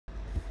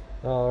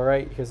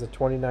Alright, here's a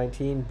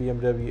 2019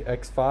 BMW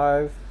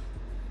X5.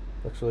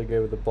 Looks really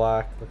good with the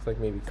black. Looks like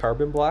maybe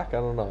carbon black? I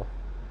don't know.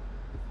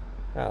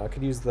 I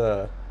could use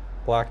the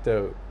blacked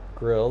out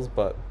grills,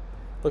 but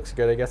looks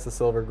good. I guess the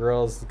silver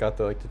grills got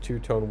the the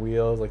two-tone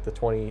wheels, like the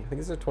 20, I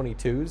think these are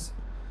 22s.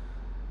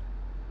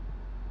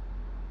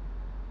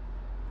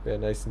 Yeah,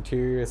 nice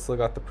interior. It's still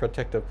got the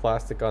protective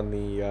plastic on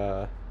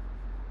the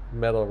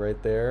metal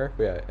right there.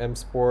 But yeah, M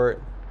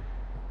Sport.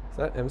 Is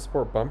that M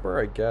Sport bumper?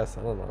 I guess.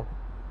 I don't know.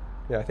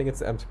 Yeah, I think it's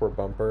the M Sport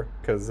bumper,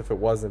 because if it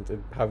wasn't,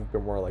 it'd have a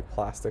bit more like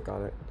plastic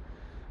on it,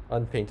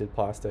 unpainted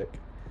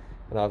plastic.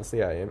 And obviously,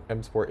 yeah,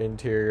 M Sport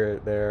interior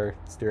there,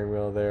 steering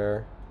wheel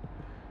there,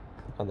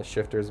 on the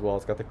shifter as well.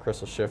 It's got the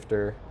crystal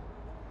shifter.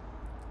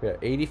 Yeah,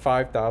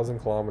 85,000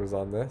 kilometers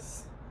on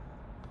this.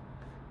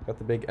 Got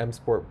the big M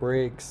Sport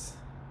brakes.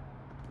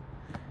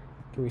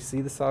 Can we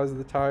see the size of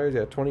the tires?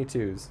 Yeah,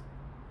 22s.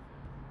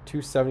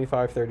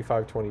 275,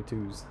 35,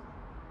 22s.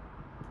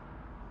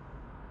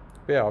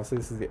 But yeah, obviously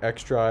this is the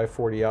X-Drive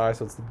 40i,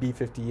 so it's the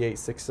B58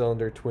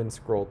 6-cylinder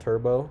twin-scroll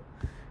turbo.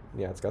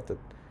 And yeah, it's got the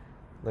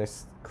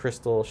nice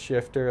crystal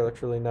shifter. It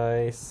looks really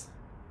nice.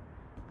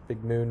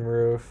 Big moon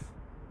roof.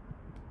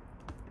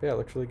 But yeah, it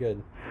looks really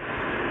good.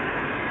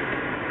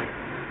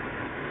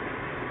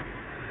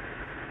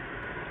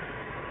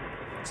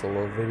 It's a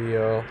little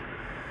video.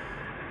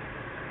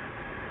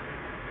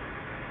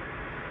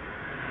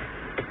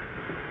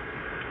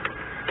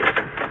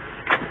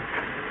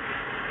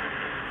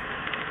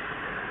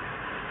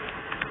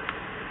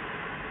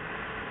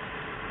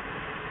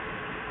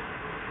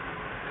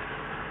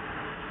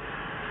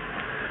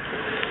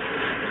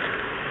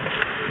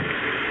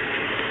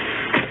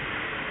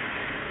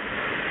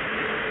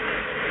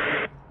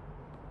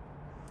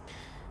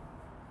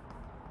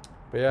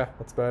 But yeah,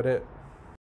 that's about it.